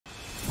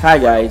Hi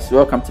guys,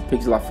 welcome to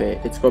Pixel Affair.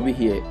 It's Kobe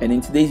here, and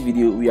in today's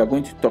video we are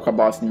going to talk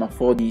about Cinema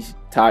 4D's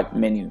tag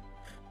menu.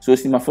 So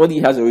Cinema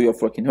 4D has a way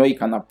of working where you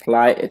can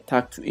apply a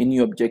tag to any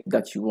object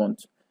that you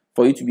want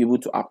for you to be able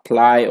to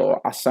apply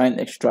or assign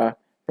extra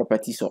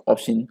properties or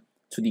option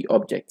to the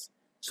object.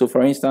 So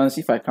for instance,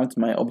 if I come to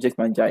my object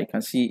manager, you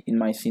can see in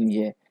my scene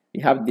here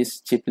we have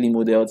this cheaply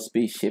modeled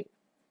spaceship,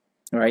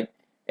 right?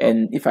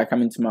 And if I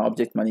come into my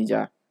object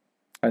manager,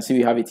 you can see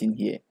we have it in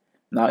here.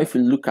 Now if you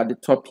look at the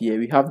top here,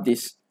 we have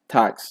this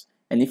tags,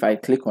 and if I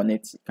click on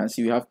it, you can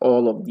see we have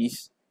all of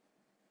these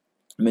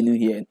menu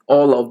here, and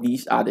all of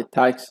these are the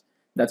tags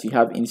that you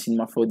have in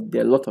Cinema 4D.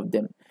 There are a lot of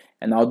them,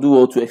 and I'll do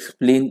all to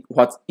explain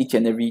what each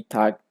and every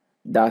tag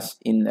does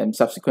in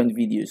subsequent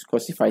videos,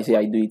 because if I say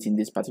I do it in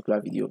this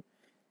particular video,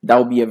 that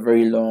will be a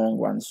very long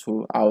one.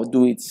 So I'll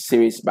do it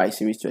series by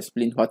series to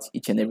explain what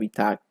each and every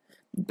tag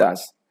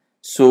does.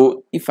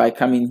 So if I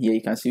come in here,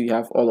 you can see we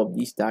have all of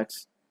these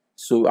tags.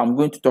 So I'm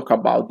going to talk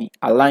about the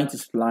Align to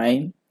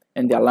Spline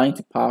and the Align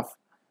to Path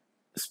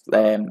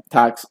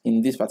tags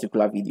in this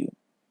particular video.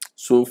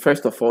 So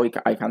first of all,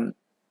 I can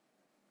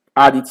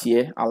add it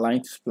here,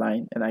 Align to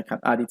Spline, and I can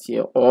add it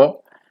here,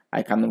 or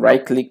I can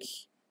right click.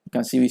 You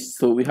can see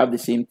we have the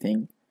same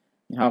thing.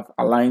 We have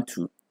Align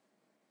to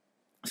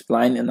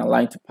Spline and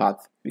Align to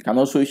Path. We can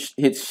also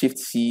hit Shift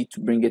C to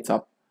bring it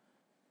up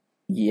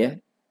here.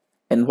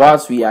 And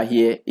whilst we are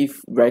here,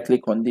 if right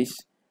click on this,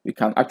 we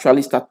can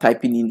actually start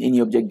typing in any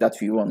object that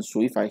we want.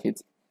 So if I hit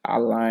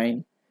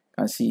Align,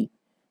 you can see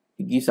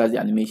it gives us the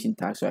animation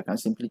tag, so I can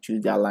simply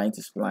choose the Align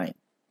to Spline.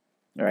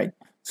 All right,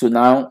 so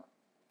now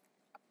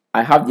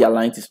I have the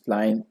Align to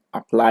Spline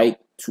applied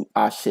to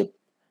our shape,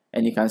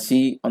 and you can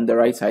see on the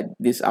right side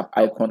this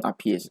icon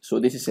appears. So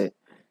this is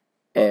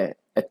a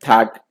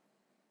tag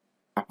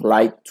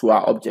applied to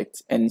our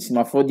object, and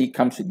Cinema 4D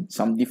comes with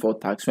some default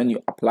tags. When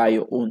you apply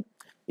your own,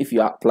 if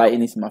you apply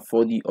any Cinema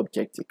 4D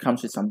object, it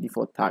comes with some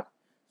default tag.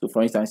 So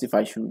for instance, if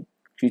I should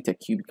create a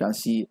cube, you can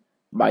see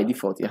by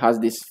default it has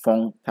this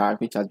font tag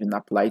which has been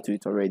applied to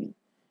it already.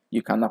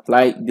 You can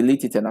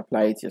delete it and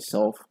apply it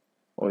yourself,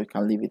 or you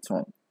can leave it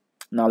on.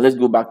 Now let's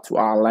go back to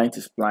our Align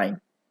to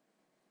Spline.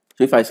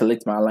 So if I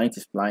select my Align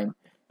to Spline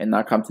and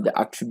now come to the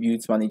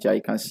attributes manager,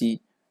 you can see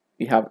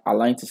we have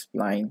Align to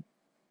Spline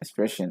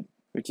expression,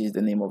 which is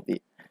the name of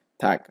the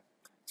tag.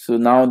 So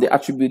now the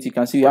attribute, you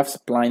can see we have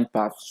spline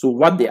path. So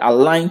what the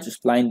Align to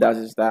Spline does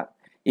is that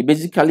it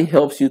basically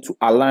helps you to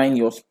align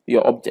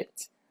your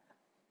object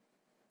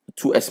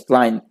to a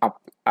spline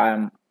up,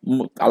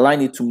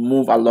 align it to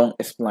move along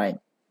a spline,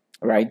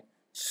 right?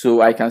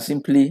 So I can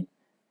simply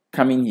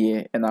come in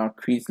here and I'll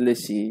create,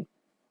 let's say,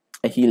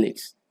 a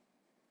helix,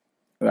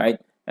 right?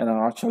 And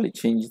I'll actually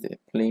change the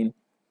plane.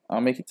 I'll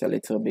make it a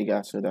little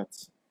bigger so that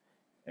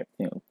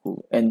everything will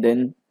cool. And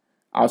then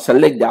I'll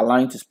select the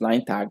Align to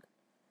Spline tag.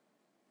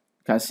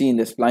 You can see in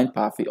the spline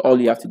path, all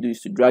you have to do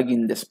is to drag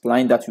in the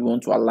spline that we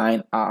want to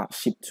align our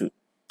ship to.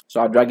 So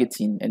I'll drag it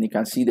in, and you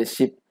can see the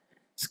ship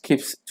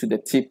skips to the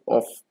tip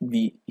of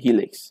the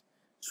helix.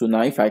 So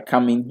now if I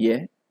come in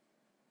here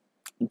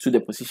into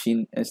the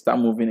position and start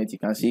moving it, you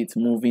can see it's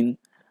moving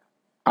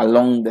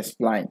along the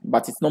spline,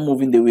 but it's not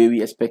moving the way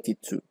we expect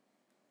it to.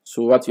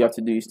 So what you have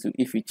to do is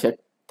if we check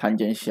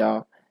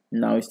tangential,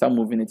 now we start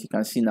moving it, you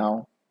can see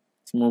now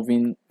it's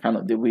moving kind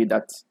of the way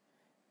that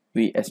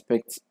we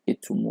expect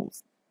it to move.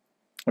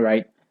 All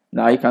right,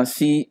 now you can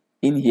see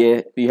in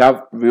here we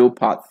have real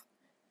path,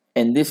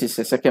 and this is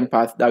the second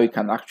path that we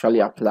can actually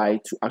apply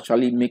to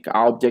actually make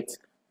our object,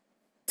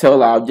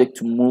 tell our object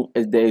to move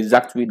the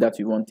exact way that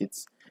we want it.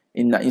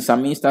 In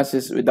some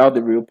instances, without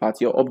the real path,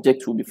 your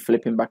object will be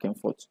flipping back and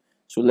forth.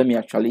 So let me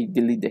actually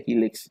delete the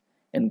helix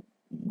and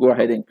go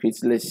ahead and create,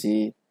 let's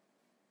say,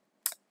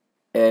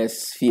 a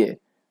sphere,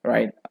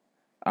 right?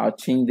 I'll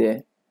change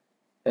the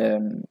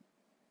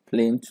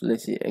plane to,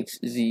 let's say,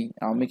 XZ.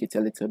 I'll make it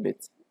a little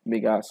bit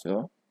bigger as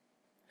well.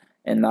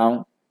 And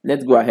now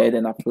let's go ahead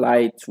and apply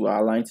it to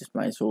our Align to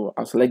Spline. So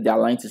I'll select the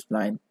Align to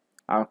Spline.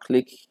 I'll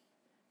click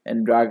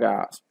and drag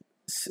our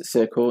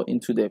circle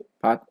into the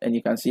path, and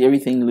you can see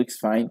everything looks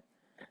fine.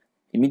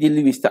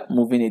 Immediately we start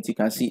moving it, you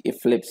can see it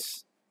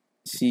flips.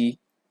 See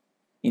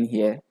in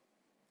here,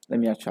 let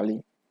me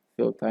actually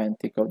filter and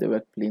take off the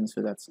work plane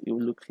so that it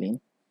will look clean.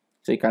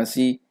 So you can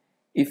see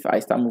if I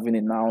start moving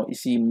it now, you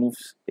see it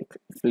moves, it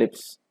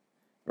flips,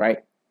 right?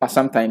 But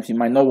sometimes you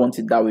might not want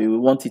it that way. We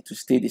want it to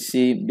stay the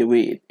same the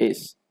way it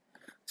is.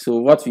 So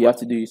what we have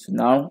to do is to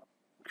now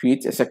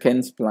create a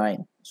second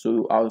spline.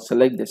 So I'll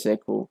select the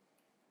circle,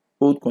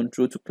 hold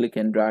Control to click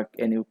and drag,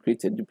 and it will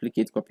create a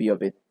duplicate copy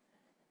of it.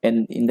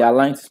 And in the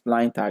Align to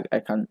Spline tag, I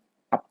can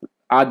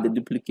add the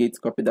duplicate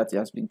copy that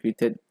has been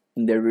created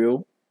in the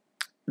real.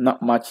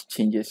 Not much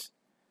changes.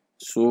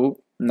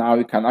 So now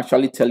we can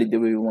actually tell it the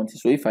way we want it.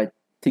 So if I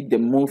take the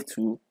move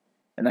tool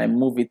and I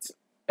move it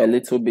a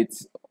little bit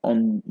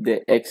on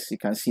the X, you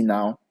can see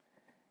now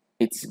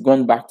it's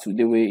gone back to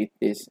the way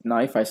it is. Now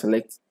if I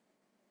select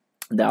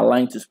the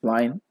Align to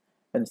Spline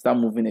and start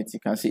moving it, you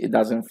can see it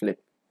doesn't flip.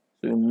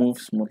 So it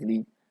moves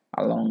smoothly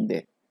along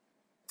the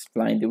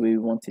spline the way we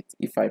want it.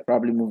 If I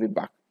probably move it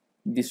back,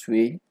 this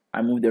way,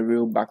 I move the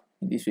rail back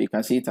this way, you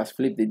can see it has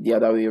flipped it the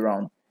other way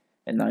around.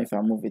 And now if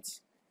I move it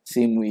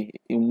same way,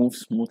 it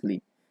moves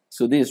smoothly.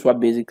 So this is what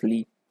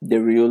basically the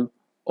rail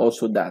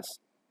also does.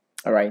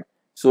 All right,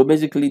 so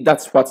basically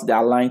that's what the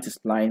align to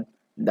spline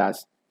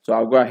does. So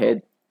I'll go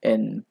ahead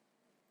and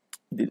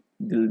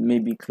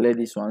maybe clear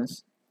these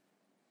ones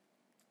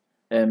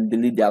and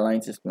delete the align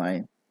to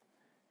spline,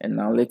 and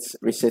now let's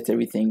reset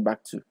everything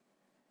back to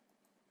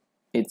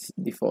its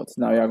default.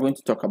 Now we are going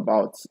to talk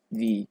about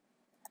the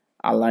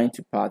align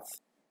to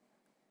path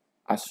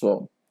as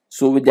well.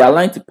 So with the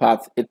align to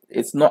path,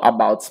 it's not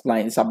about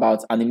spline, it's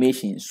about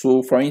animation.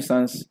 So for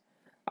instance,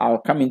 I'll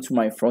come into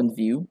my front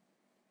view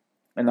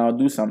and I'll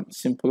do some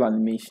simple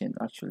animation,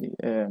 actually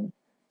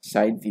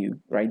side view,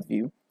 right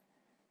view,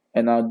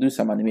 and I'll do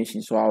some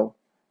animation. So I'll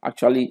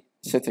actually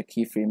set a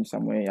keyframe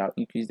somewhere. I'll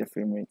increase the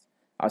frame rate.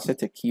 I'll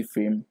set a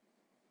keyframe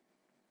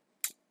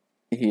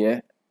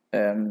here,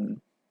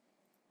 and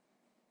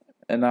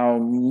I'll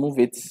move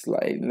it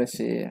like, let's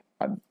say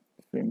at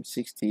frame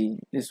 60.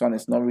 This one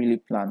is not really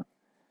planned,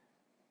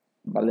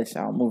 but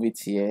I'll move it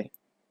here.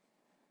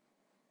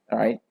 All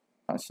right,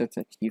 I'll set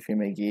a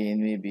keyframe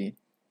again, maybe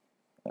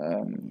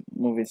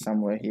move it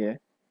somewhere here.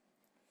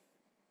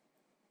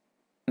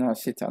 Now I'll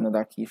set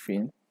another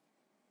keyframe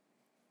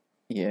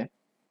here,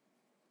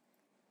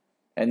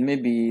 and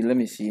maybe, let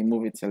me see,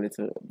 move it a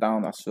little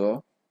down as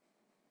well,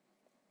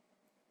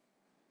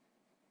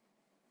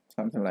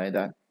 something like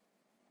that.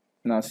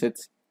 Now set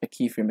a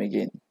keyframe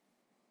again.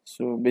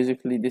 So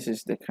basically this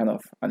is the kind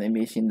of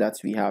animation that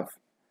we have,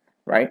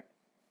 right?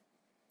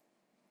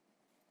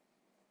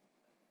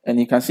 And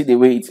you can see the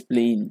way it's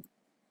playing,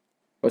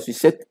 because we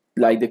set,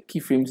 like, the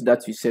keyframes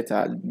that we set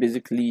are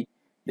basically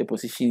the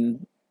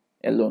position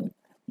alone.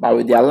 But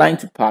with the align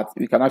to path,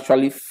 we can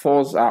actually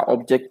force our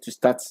object to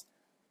start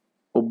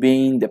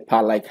obeying the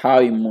path, like how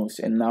it moves,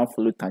 and now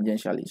follow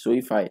tangentially. So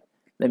if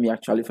let me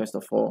actually first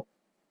of all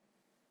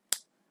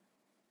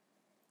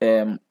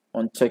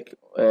uncheck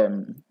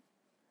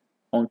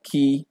on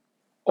key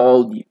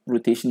all the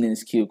rotation and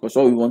scale, because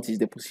all we want is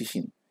the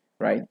position,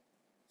 right?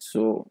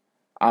 So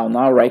I'll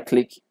now right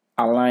click,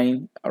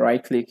 align,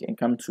 right click, and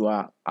come to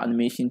our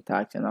animation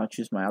tag, and I'll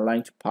choose my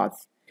align to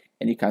path,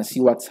 and you can see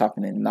what's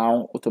happening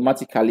now.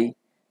 Automatically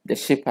the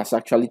shape has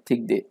actually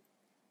taken the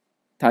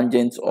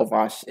tangent of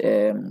our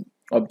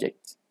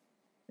object,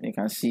 and you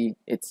can see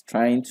it's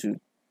trying to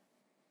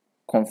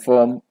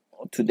conform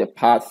to the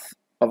path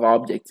of our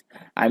object.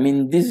 I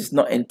mean, this is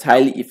not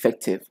entirely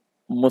effective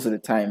most of the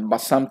time,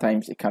 but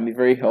sometimes it can be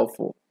very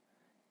helpful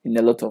in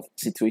a lot of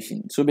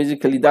situations. So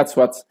basically that's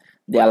what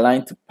the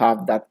align to path,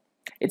 that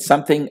it's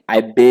something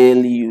I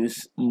barely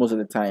use most of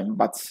the time,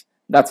 but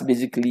that's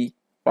basically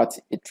what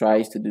it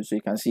tries to do. So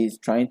you can see it's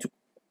trying to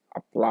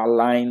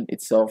align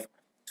itself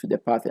to the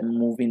path and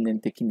moving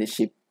and taking the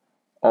shape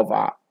of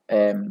our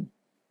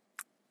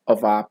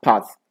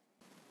path.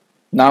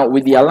 Now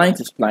with the align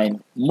to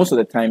spline, most of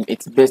the time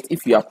it's best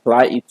if you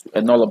apply it to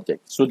a null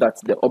object, so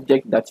that the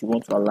object that you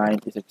want to align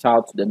is a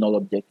child to the null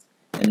object.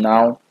 And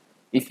now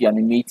if you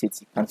animate it,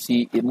 you can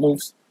see it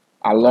moves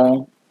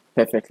along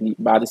perfectly,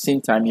 but at the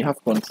same time you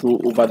have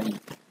control over the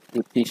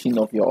rotation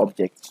of your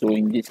object. So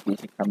in this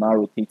case, you can now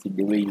rotate it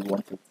the way you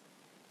want it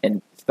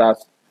and start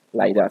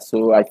like that.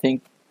 So I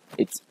think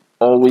it's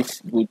always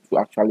good to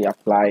actually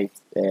apply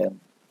it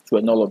to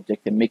a null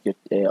object and make your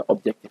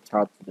object a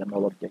child to the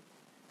null object.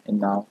 And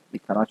now you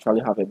can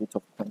actually have a bit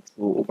of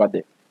control over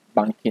the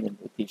banking and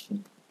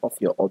rotation of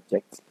your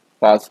object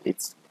whilst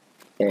it's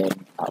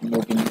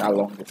moving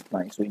along the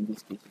spline. So in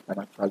this case, you can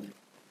actually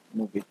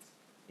move it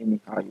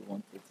anyhow you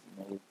want it,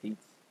 rotate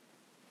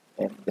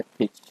the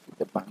pitch,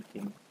 the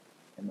banking,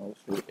 and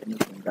also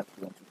anything that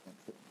you want to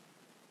control.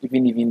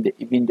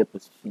 Even the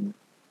position, you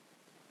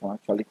can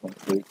actually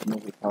control it,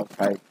 move it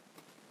outside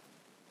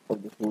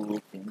of the whole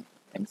thing,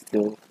 and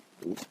still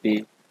it will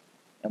stay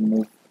and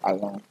move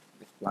along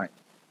the spline.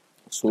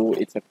 So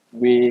it's a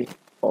way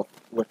of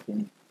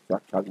working to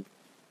actually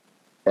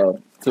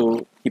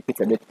still keep it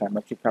a bit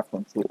parametric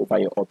control over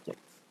your objects.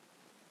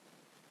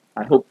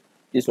 I hope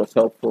this was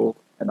helpful,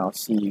 and I'll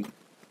see you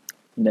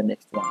in the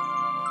next one.